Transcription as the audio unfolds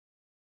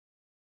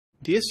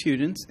Dear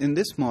students, in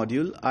this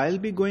module, I'll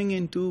be going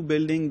into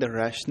building the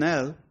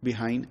rationale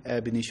behind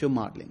ab initio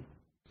modeling.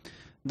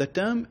 The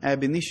term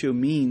ab initio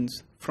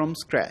means from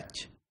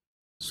scratch.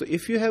 So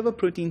if you have a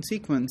protein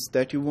sequence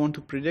that you want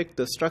to predict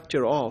the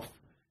structure of,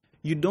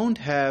 you don't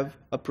have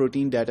a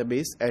protein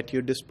database at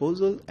your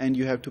disposal and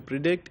you have to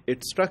predict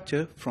its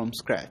structure from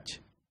scratch.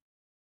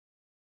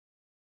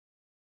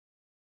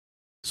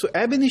 So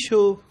ab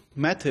initio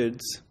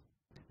methods,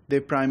 they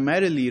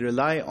primarily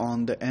rely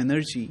on the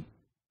energy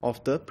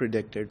of the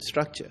predicted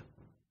structure.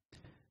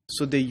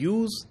 So they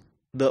use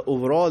the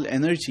overall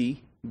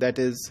energy that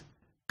is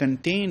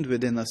contained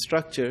within a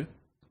structure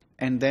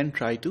and then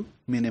try to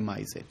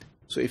minimize it.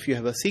 So if you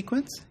have a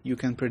sequence, you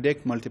can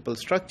predict multiple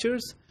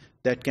structures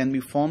that can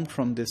be formed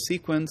from this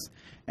sequence,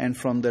 and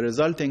from the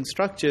resulting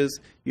structures,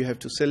 you have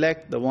to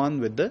select the one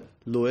with the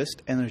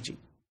lowest energy.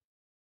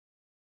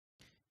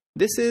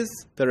 This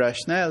is the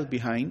rationale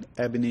behind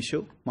ab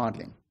initio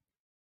modeling.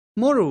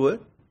 Moreover,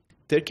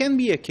 there can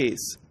be a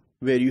case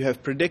where you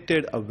have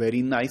predicted a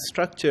very nice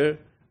structure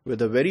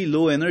with a very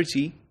low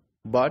energy,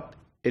 but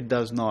it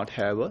does not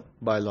have a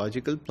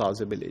biological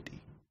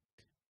plausibility.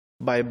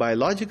 By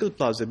biological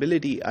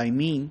plausibility, I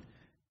mean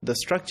the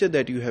structure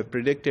that you have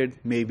predicted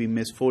may be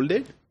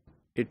misfolded,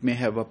 it may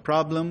have a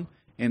problem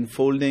in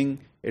folding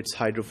its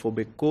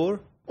hydrophobic core,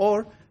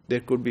 or there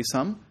could be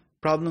some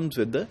problems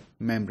with the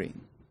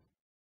membrane.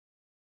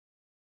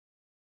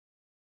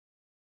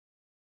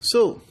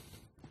 So,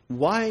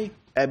 why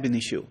ab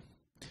initio?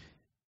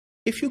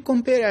 If you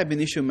compare ab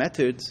initio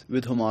methods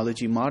with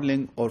homology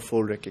modeling or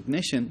fold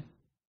recognition,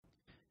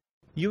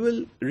 you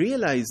will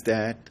realize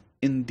that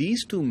in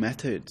these two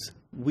methods,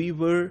 we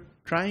were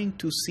trying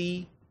to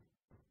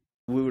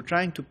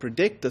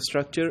predict the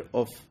structure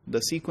of the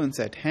sequence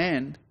at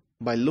hand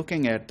by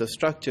looking at the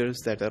structures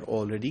that are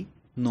already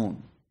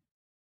known.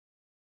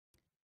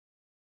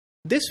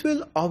 This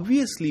will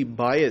obviously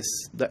bias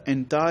the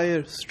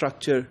entire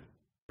structure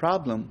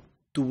problem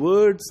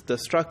towards the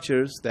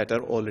structures that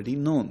are already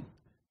known.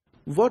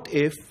 What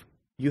if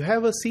you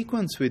have a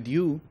sequence with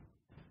you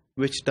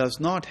which does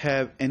not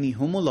have any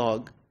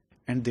homologue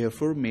and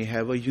therefore may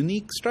have a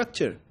unique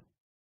structure?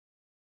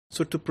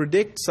 So to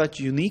predict such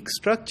unique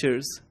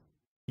structures,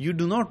 you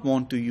do not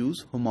want to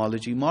use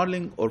homology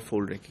modeling or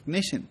fold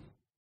recognition.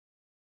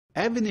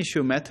 Ab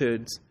initio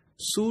methods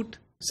suit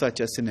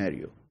such a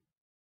scenario.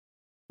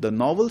 The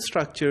novel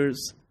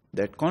structures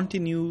that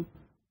continue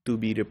to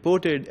be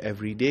reported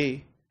every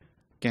day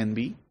can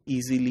be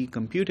easily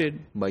computed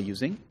by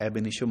using ab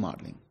initio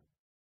modeling.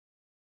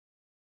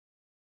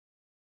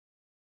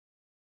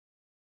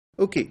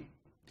 Okay,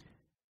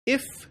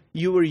 if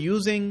you were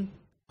using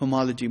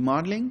homology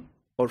modeling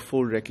or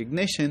fold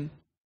recognition,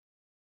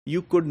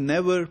 you could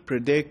never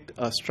predict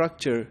a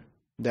structure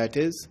that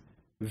is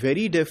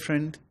very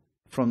different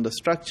from the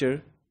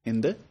structure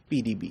in the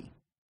PDB.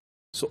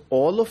 So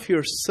all of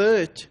your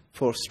search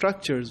for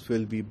structures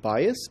will be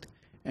biased,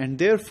 and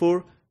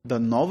therefore the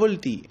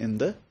novelty in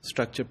the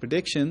structure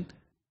prediction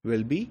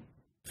will be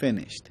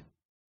finished.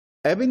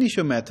 Ab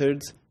initio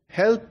methods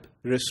help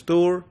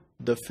restore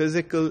the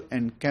physical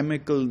and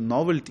chemical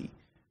novelty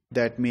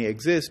that may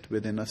exist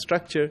within a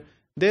structure,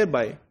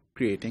 thereby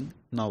creating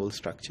novel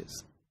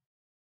structures.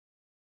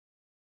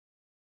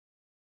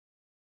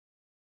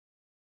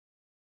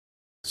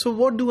 So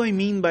what do I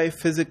mean by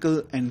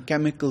physical and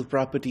chemical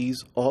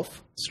properties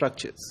of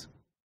structures?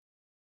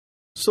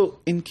 So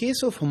in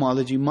case of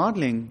homology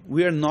modeling,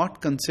 we are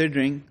not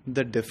considering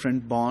the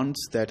different bonds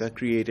that are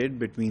created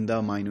between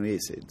the amino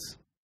acids.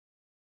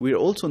 We are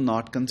also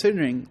not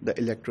considering the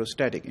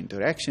electrostatic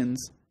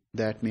interactions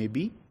that may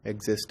be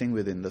existing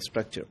within the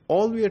structure.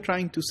 All we are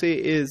trying to say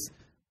is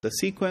the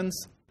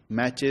sequence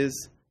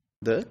matches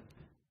the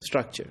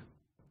structure.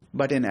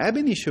 But in ab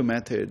initio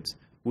methods,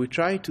 we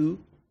try to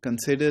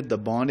consider the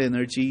bond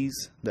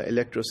energies, the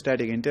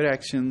electrostatic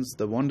interactions,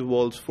 the van der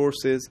Waals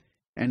forces,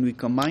 and we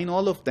combine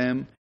all of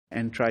them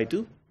and try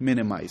to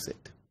minimize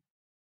it.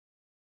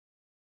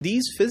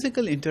 These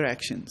physical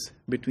interactions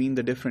between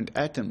the different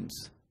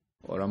atoms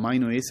or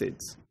amino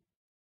acids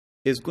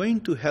is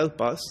going to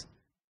help us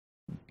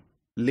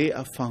lay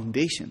a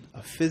foundation,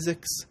 a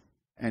physics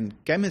and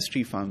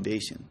chemistry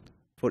foundation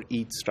for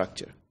each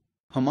structure.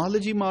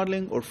 Homology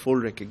modeling or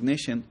fold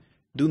recognition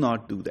do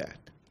not do that.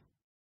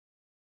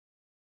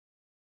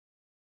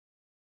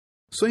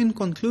 So in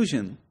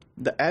conclusion,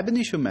 the ab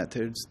initio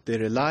methods, they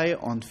rely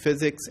on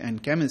physics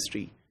and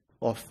chemistry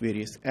of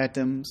various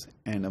atoms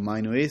and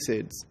amino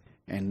acids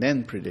and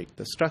then predict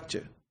the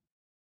structure.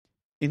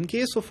 In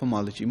case of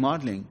homology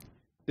modeling,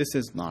 this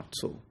is not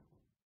so.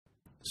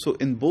 So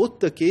in both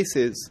the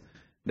cases,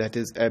 that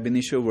is ab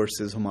initio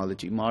versus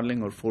homology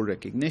modeling or fold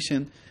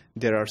recognition,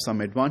 there are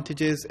some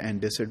advantages and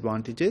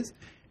disadvantages,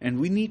 and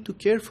we need to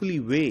carefully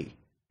weigh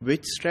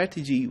which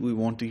strategy we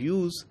want to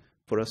use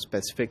for a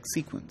specific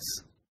sequence.